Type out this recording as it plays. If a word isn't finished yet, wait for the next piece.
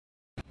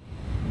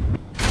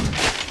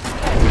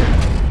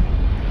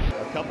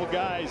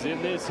guys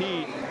in this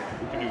heat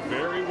who can do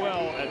very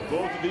well at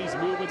both of these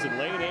movements. In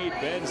lane 8,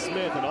 Ben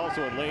Smith, and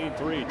also in lane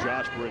 3,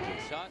 Josh Bridges.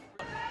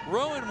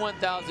 Rowing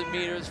 1,000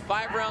 meters,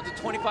 5 rounds of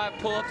 25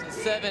 pull-ups and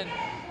 7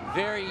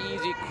 very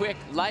easy, quick,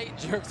 light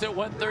jerks at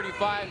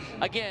 135.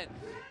 Again.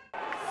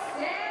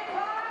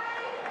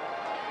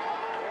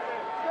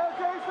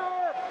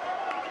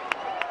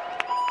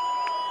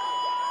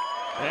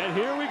 And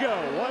here we go,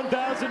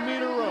 1,000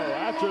 meter row.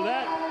 After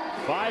that,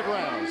 5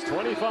 rounds,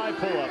 25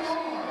 pull-ups,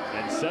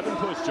 and 7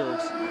 push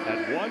jerks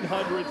at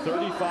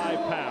 135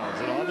 pounds.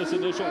 And on this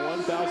initial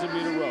 1,000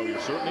 meter row, you're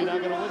certainly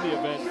not going to win the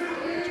event,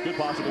 but you could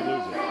possibly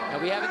lose it.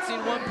 And we haven't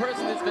seen one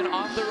person that's been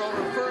off the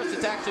rower first.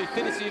 It's actually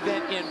finished the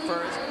event in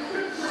first.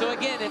 So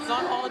again, it's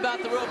not all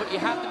about the row, but you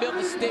have to be able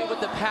to stay with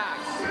the pack.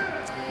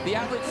 The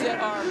athletes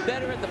that are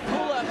better at the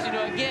pull-ups, you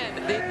know, again,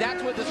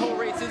 that's what this whole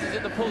race is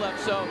in the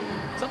pull-ups. So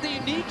something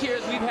unique here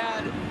is we've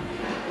had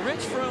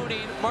Rich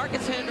Froning,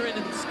 Marcus Hendren,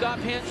 and Scott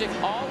Panchik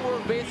all were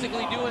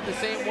basically doing the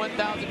same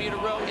 1,000 meter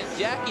row, and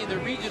Jackie in the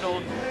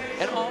regional,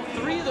 and all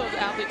 3 of those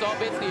athletes all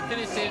basically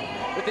finished in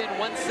within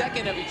 1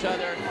 second of each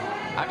other.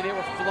 I mean, they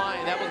were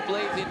flying. That was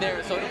blazing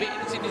there. So it'll be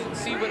interesting to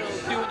see what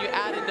it'll do when you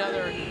add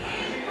another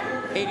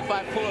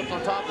 85 pull-ups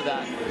on top of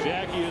that.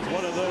 Jackie is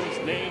one of those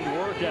named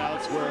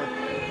workouts where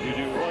you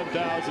do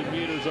 1,000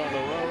 meters on the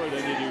rower,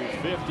 then you do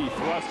 50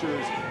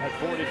 thrusters at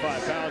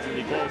 45 pounds, and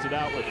you close it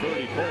out with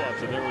 30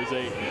 pull-ups. And there was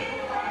a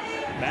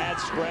mad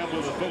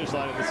scramble to the finish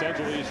line in the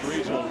Central East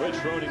Regional. Rich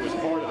Froning was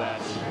part of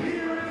that.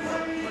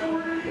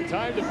 The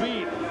time to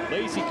beat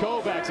Lacey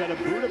Kovacs out of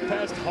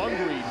Budapest,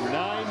 Hungary,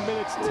 9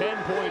 minutes,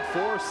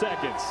 10.4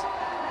 seconds.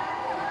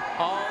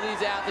 All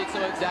these athletes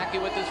know exactly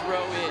what this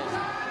row is.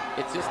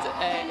 It's just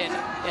a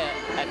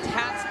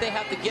task they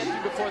have to get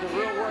through before the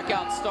real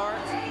workout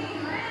starts.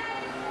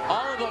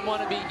 All of them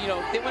want to be, you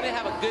know, they want to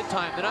have a good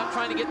time. They're not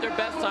trying to get their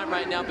best time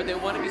right now, but they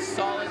want to be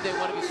solid, they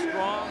want to be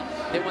strong,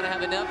 they want to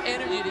have enough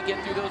energy to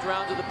get through those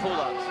rounds of the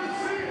pull-ups.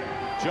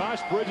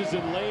 Josh Bridges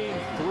in lane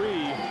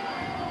 3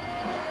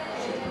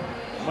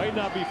 might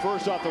not be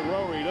first off the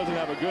rower. He doesn't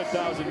have a good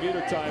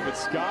 1,000-meter time, but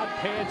Scott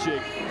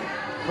Panchik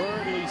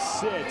currently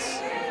sits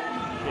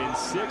in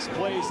 6th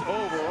place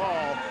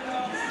overall,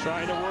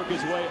 trying to work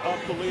his way up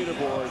the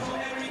leaderboard.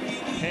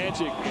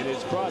 Panchik, in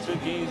his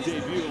CrossFit Games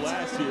debut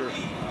last year,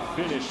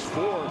 finished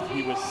 4th.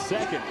 He was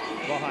 2nd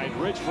behind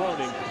Rich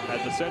Froning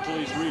at the Central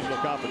East Regional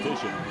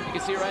competition. You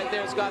can see right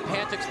there, Scott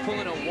Panchik's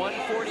pulling a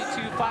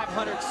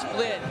 142.500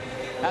 split.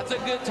 That's a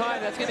good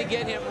time. That's going to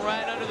get him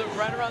right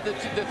around the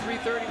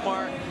 330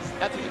 mark.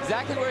 That's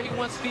exactly where he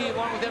wants to be,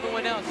 along with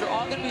everyone else. They're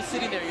all going to be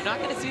sitting there. You're not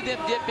going to see them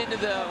dip into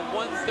the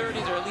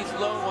 130s, or at least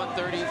low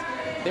 130s.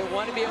 They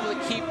want to be able to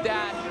keep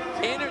that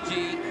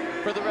energy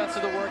for the rest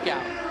of the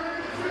workout.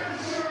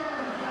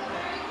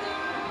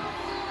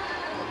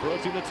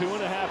 Approaching the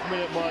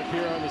 2.5-minute mark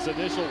here on this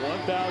initial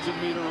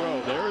 1,000-meter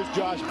row. There is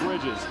Josh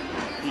Bridges.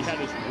 He had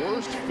his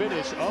worst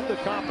finish of the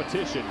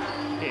competition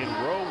in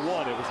row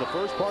 1. It was the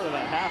first part of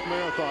that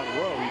half-marathon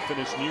row. He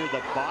finished near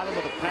the bottom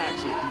of the pack,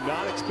 so do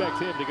not expect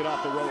him to get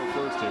off the rower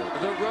first here.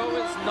 The row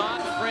is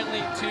not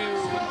friendly to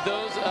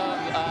those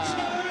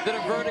that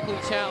are vertically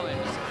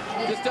challenged.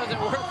 This doesn't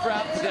work for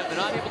them. They're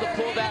not able to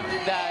pull that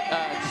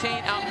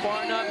chain out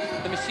far enough.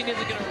 The machine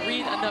isn't going to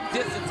read enough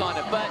distance on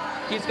it, but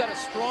he's got a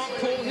strong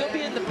pull. He'll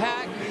be in the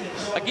pack.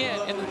 Again,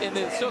 in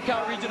the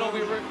SoCal Regional,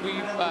 we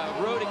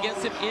rode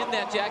against him in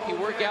that Jackie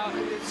workout.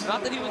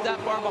 Not that he was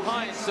that far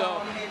behind,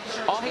 so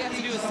all he has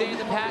to do is stay in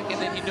the pack,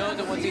 and then he knows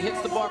that once he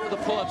hits the bar for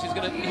the pull-ups, he's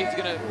gonna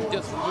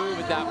just move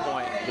at that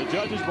point. The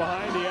judges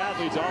behind the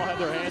athletes all have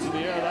their hands in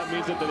the air. That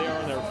means that they are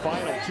on their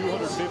final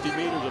 250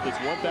 meters of this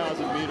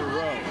 1,000-meter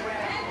row.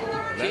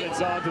 Then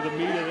it's on to the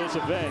meat of this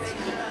event.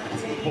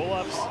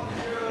 Pull-ups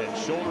and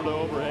shoulder to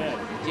overhead.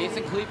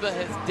 Jason Kalipa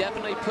has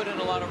definitely put in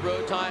a lot of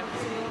road time.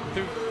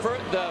 Through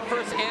the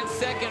first and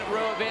second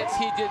row events,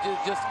 he did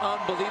just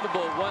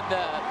unbelievable. Won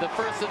the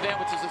first event,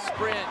 which is a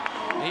sprint,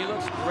 and he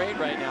looks great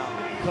right now.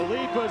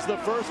 Kalipa's the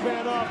first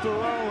man off the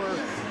rower,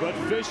 but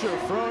Fisher,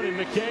 Froning,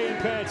 McKay, and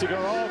Panchik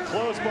are all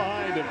close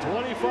behind him.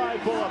 25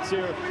 pull-ups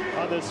here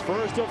on this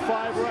first of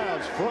 5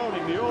 rounds.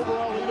 Froning, the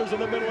overall leader's in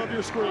the middle of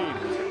your screen.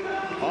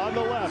 On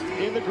the left,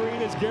 in the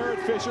green, is Garrett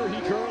Fisher.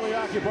 He currently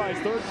occupies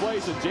 3rd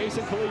place, and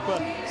Jason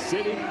Kalipa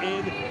sitting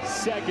in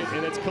 2nd.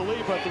 And it's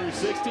Kalipa through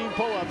 16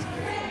 pull-ups.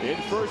 In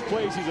 1st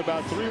place, he's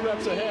about 3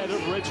 reps ahead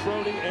of Rich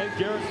Froning and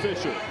Garrett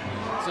Fisher.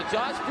 So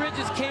Josh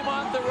Bridges came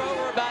off the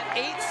rower about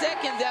 8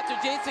 seconds after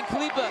Jason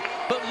Kalipa,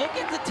 but look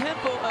at the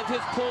tempo of his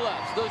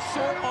pull-ups. Those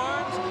short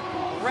arms,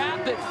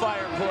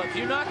 rapid-fire pull-ups.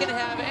 You're not going to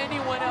have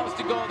anyone else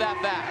to go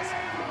that fast.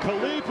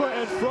 Kalipa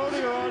and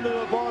Froning are onto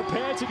the bar.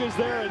 Panchik is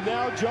there, and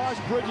now Josh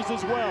Bridges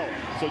as well.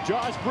 So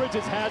Josh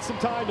Bridges has some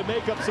time to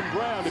make up some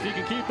ground. If he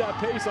can keep that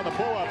pace on the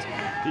pull-ups,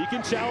 he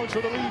can challenge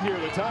for the lead here.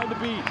 The time to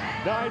beat,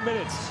 9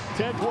 minutes,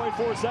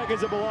 10.4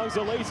 seconds. It belongs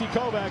to Lacey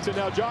Kovacs, and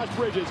now Josh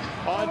Bridges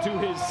on to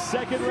his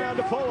 2nd round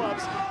of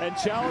pull-ups and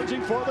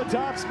challenging for the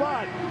top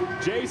spot.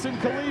 Jason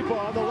Khalipa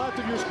on the left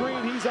of your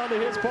screen. He's onto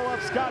his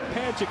pull-ups. Scott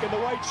Panchik in the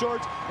white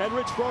shorts and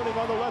Rich Froning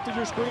on the left of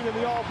your screen in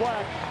the all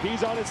black.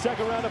 He's on his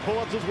second round of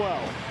pull-ups as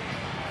well.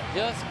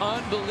 Just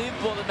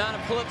unbelievable the amount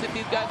of pull-ups that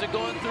these guys are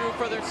going through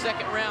for their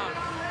second round.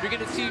 You're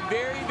going to see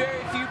very,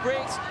 very few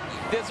breaks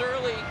this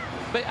early.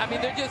 But, I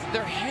mean,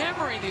 they're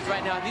hammering these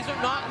right now. These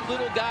are not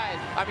little guys.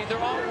 I mean,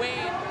 they're all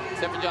weighing,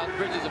 except for Josh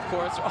Bridges, of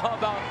course, are all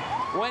about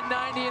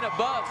 190 and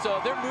above,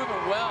 so they're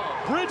moving well.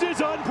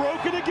 Bridges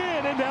unbroken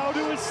again, and now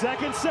to his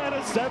second set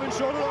of 7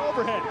 shoulder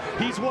overhead.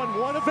 He's won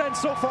 1 event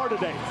so far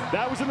today.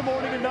 That was in the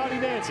morning in Naughty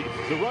Nancy,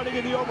 the running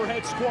in the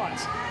overhead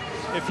squats.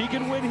 If he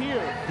can win here,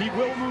 he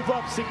will move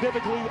up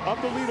significantly up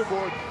the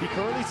leaderboard. He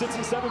currently sits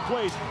in 7th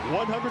place.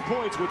 100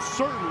 points would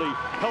certainly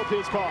help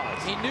his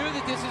cause. He knew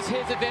that this is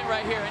his event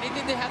right here.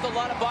 Anything that has a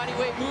lot of body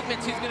weight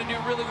movements, he's going to do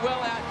really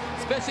well at,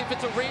 especially if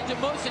it's a range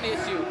of motion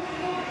issue.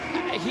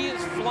 He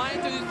is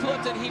flying through these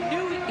pull-ups, and he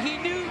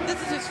knew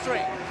this is his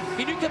strength.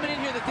 He knew coming in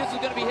here that this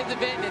was going to be his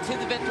event, and it's his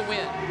event to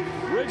win.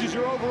 Ridge is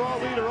your overall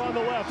leader on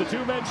the left. The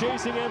 2 men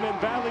chasing him and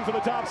battling for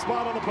the top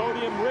spot on the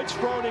podium, Rich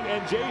Froning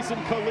and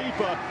Jason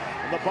Khalipa.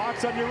 The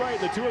box on your right,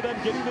 the 2 of them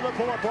getting to the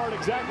pull-up bar at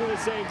exactly the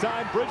same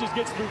time. Bridges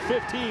gets through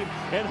 15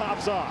 and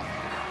hops off.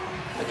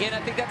 Again,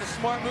 I think that's a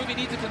smart move. He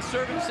needs to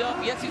conserve himself.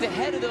 Yes, he's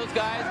ahead of those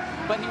guys,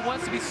 but he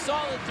wants to be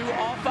solid through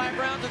all 5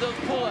 rounds of those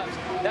pull-ups.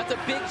 That's a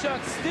big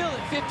chunk still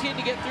at 15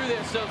 to get through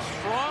there, so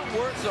strong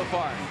work so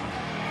far.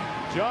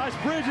 Josh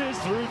Bridges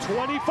through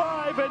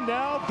 25 and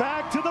now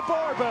back to the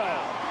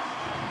barbell.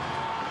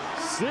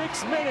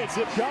 6 minutes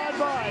have gone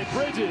by.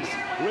 Bridges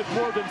with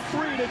more than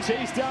 3 to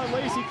chase down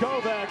Lacey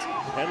Kovacs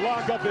and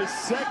lock up his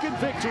 2nd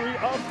victory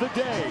of the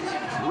day.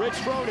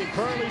 Rich Froning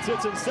currently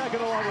sits in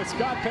 2nd along with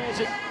Scott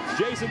Panchik.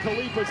 Jason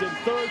Khalipa's in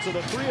 3rd, so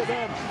the 3 of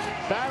them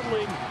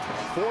battling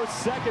for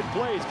 2nd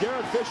place.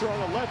 Garrett Fisher on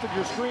the left of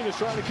your screen is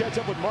trying to catch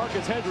up with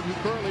Marcus Hendrick,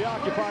 who currently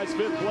occupies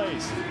 5th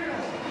place.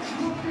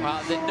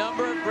 Wow, the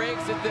number of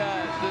breaks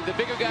that the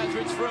bigger guys,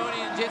 Rich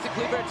Froning and Jason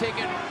Khalipa, are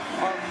taking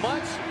are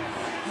much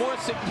more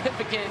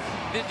significant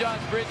than Josh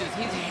Bridges.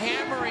 He's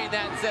hammering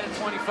that set of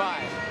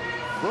 25.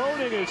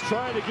 Froning is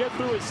trying to get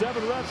through his 7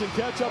 reps and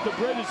catch up to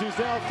Bridges, who's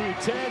now through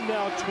 10,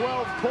 now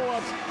 12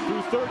 pull-ups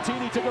through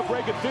 13. He took a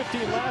break at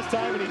 15 last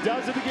time, and he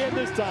does it again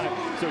this time.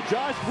 So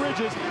Josh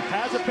Bridges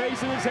has a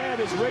pace in his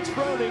hand as Rich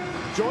Froning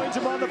joins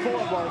him on the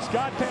pull-up bar.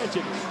 Scott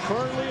Panchik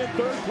currently in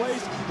 3rd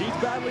place. He's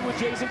battling with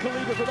Jason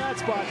Khalipa for that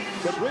spot,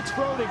 but Rich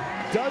Froning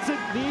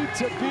doesn't need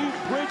to beat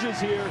Bridges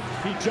here.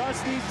 He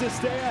just needs to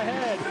stay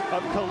ahead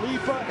of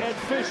Khalipa and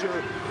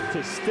Fisher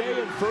to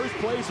stay in 1st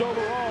place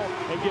overall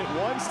and get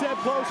 1 step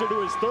closer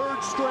to his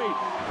 3rd straight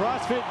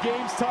CrossFit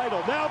Games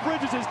title. Now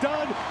Bridges is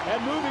done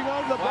and moving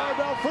on to the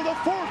barbell for the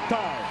 4th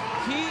time.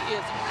 He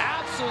is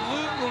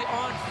absolutely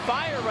on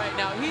fire right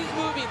now. He's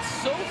moving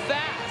so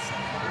fast.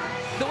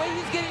 The way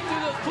he's getting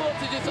through those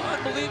pull-ups is just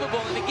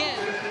unbelievable. And again,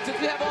 since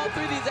we have all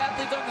 3 of these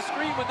athletes on the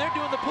screen, when they're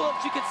doing the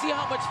pull-ups, you can see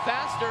how much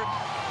faster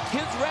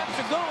his reps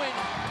are going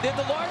than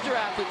the larger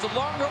athletes. The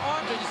longer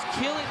arms are just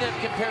killing them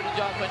compared to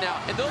Josh right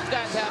now. And those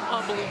guys have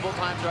unbelievable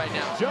times right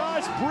now.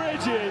 Josh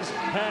Bridges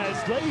has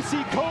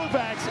Lacey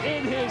Kovacs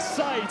in his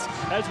sights,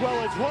 as well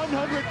as 100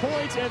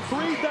 points and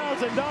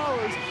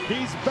 $3,000.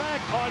 He's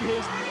back on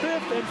his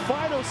 5th and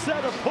final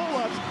set of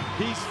pull-ups.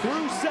 He's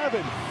through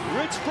 7.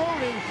 Rich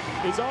Froning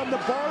is on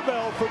the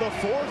barbell for the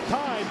 4th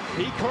time.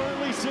 He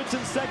currently sits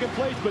in 2nd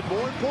place, but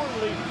more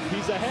importantly,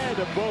 he's ahead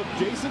of both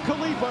Jason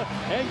Khalipa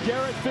and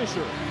Garrett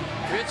Fisher.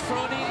 Rich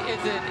Froning is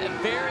a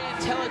very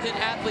intelligent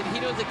athlete. He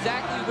knows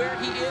exactly where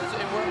he is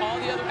and where all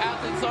the other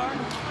athletes are.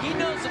 He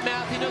knows the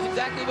math. He knows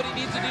exactly what he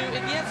needs to do.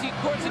 And yes, of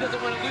course, he doesn't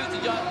want to lose to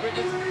Josh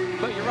Bridges,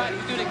 but you're right.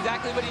 He's doing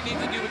exactly what he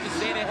needs to do, which is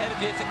staying ahead of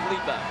Jason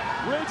Khalipa.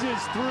 Bridges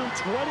through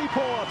 20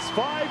 pull-ups,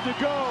 5 to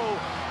go.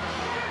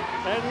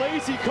 And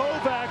Lacey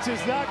Kovacs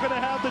is not going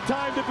to have the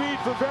time to beat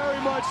for very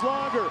much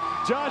longer.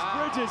 Josh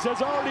Bridges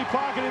has already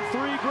pocketed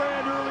 $3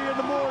 grand early in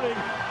the morning.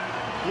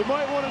 You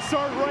might want to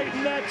start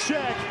writing that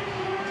check.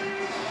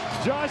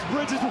 Josh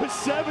Bridges with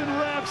 7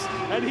 reps,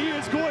 and he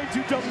is going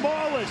to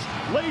demolish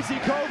Lacey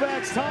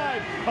Kovacs'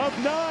 time of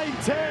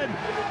 9:10.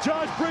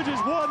 Josh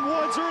Bridges won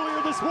once earlier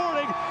this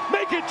morning.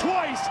 Make it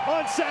twice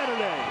on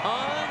Saturday.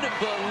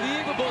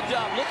 Unbelievable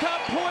job. Look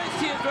how poised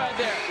he is right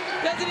there.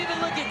 Doesn't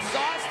even look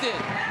exhausted.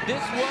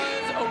 This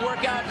was a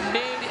workout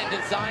made and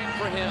designed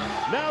for him.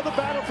 Now the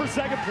battle for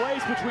 2nd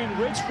place between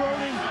Rich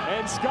Froning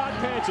and Scott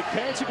Panchik.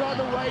 Panchik on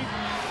the right,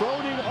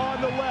 Froning on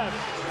the left.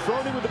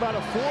 Froning with about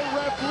a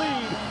 4-rep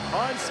lead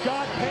on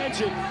Scott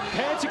Panchik.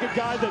 Panchik, a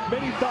guy that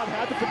many thought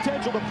had the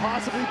potential to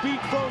possibly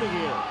beat Froning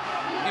here.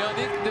 You know,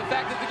 the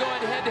fact that they're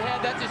going head-to-head,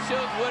 that just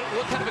shows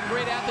what kind of a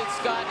great athlete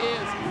Scott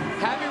is.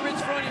 Having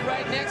Rich Froning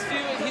right next to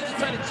you, and he's just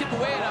trying to chip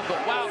away at him, but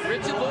wow,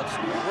 Rich looks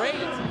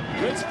great.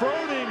 Rich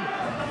Froning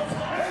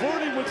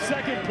flirting with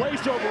 2nd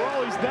place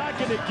overall. He's not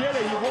going to get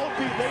it. He won't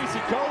beat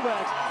Lacey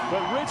Kovacs,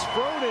 but Rich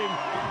Froning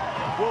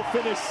will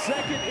finish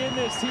 2nd in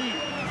this heat.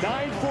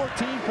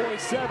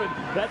 9:14.7.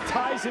 That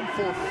ties him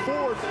for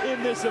 4th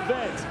in this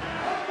event.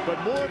 but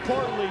more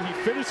importantly, he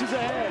finishes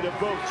ahead of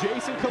both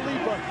Jason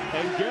Khalipa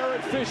and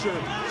Garrett Fisher.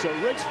 So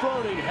Rich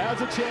Froning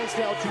has a chance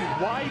now to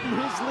widen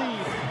his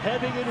lead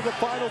heading into the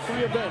final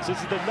 3 events. This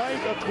is the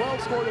 9th of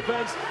 12 scored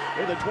events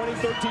in the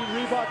 2013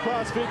 Reebok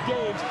CrossFit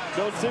Games,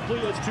 known simply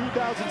as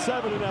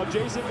 2007, and now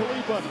Jason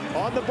Khalipa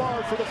on the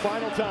bar for the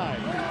final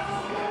time.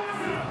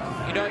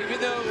 You know,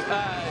 even though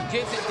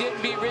Jason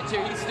didn't beat Rich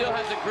here, he still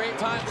has a great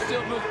time,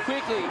 still moves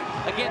quickly.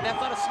 Again, that's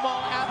not a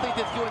small athlete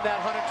that's doing that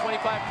 125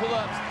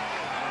 pull-ups.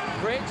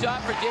 Great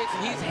job for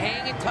Jason. He's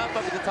hanging tough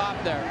up at the top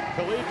there.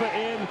 Khalipa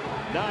in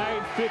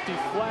 9:50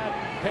 flat.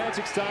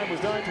 Pancik's time was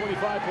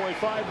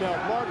 9:25.5. Now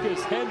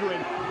Marcus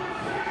Hendren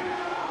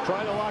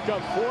trying to lock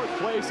up 4th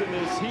place in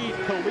this heat.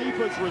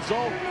 Khalipa's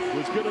result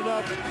was good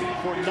enough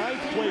for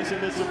 9th place in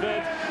this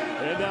event.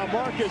 And now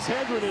Marcus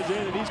Hendren is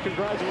in, and he's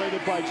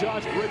congratulated by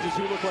Josh Bridges,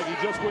 who looked like he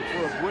just went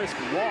for a brisk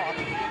walk.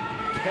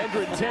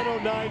 Hendren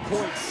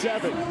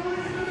 10:09.7.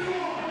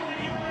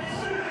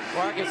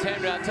 Marcus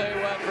Hendren, I'll tell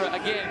you what,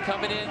 again,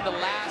 coming in the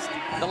last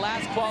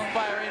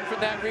qualifier in from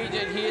that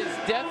region, he is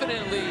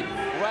definitely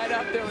right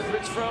up there with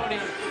Rich Froning,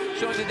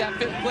 showing that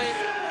 5th place.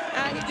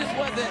 He just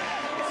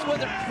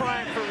wasn't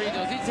primed for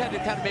regionals. He just had to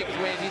kind of make his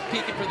way, and he's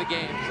peaking for the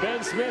games.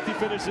 Ben Smith, he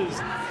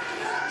finishes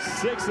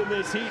 6th in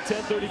this heat,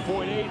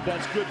 10:30.8.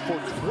 That's good for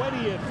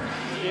 20th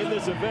in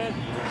this event.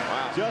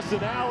 Wow.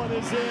 Justin Allen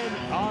is in.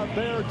 Our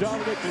bear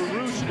Dominic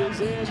LaRouche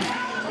is in.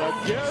 Now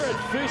Garrett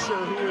Fisher,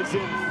 who is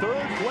in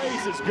 3rd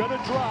place, is going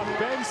to drop.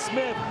 Ben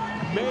Smith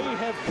may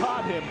have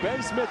caught him.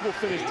 Ben Smith will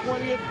finish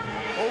 20th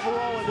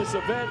overall in this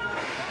event.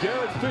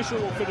 Garrett Fisher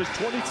will finish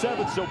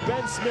 27th, so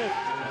Ben Smith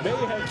may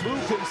have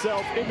moved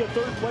himself into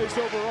 3rd place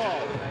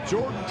overall.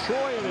 Jordan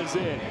Troyan is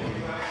in.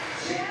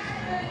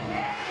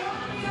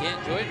 Yeah,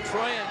 Jordan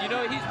Troyan, you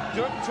know,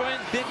 Jordan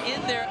Troyan's been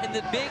in there in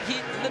the big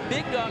heat, in the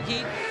big dog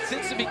heat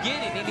since the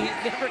beginning, and he's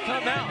never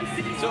come out.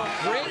 So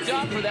great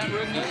job for that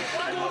rookie.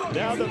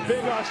 Now the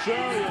big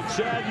Australian,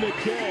 Chad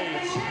McKay.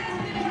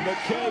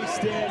 McKay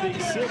standing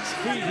 6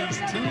 feet. He's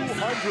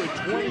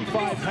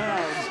 225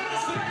 pounds.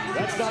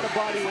 That's not a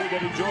body weight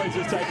that enjoys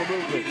this type of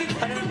movement.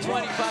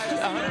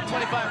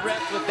 125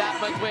 reps with that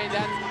much weight,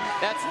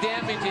 that's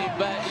damaging,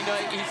 but you know,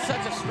 he's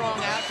such a strong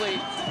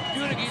athlete.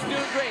 He's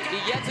doing great. He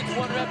gets it 1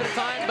 rep at a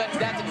time, but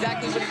that's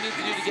exactly what he needs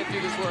to do to get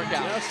through this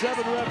workout. Now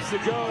 7 reps to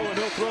go, and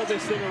he'll throw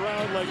this thing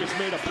around like it's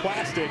made of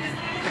plastic.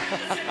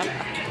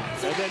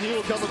 And then he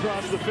will come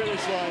across the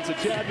finish line. So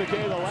Chad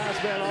McKay, the last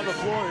man on the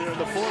floor here in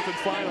the 4th and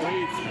final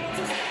heat.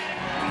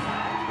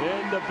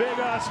 And the big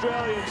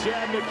Australian,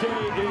 Chad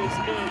McKay, is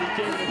in. He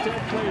came in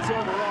 10th place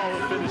overall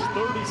and finished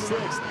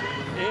 36th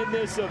in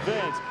this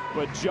event.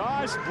 But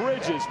Josh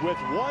Bridges with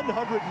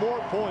 100 more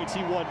points.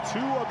 He won 2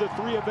 of the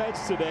 3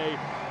 events today.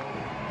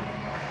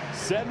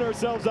 Setting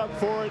ourselves up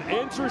for an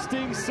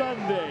interesting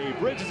Sunday.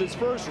 Bridges is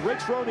first.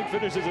 Rich Froning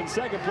finishes in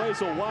 2nd place.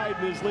 Will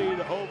widen his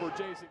lead over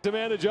Jason.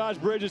 Amanda Josh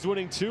Bridges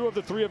winning 2 of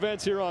the 3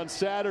 events here on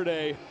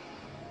Saturday.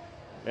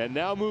 And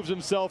now moves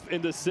himself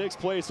into 6th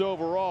place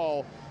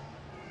overall.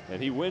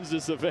 And he wins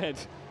this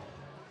event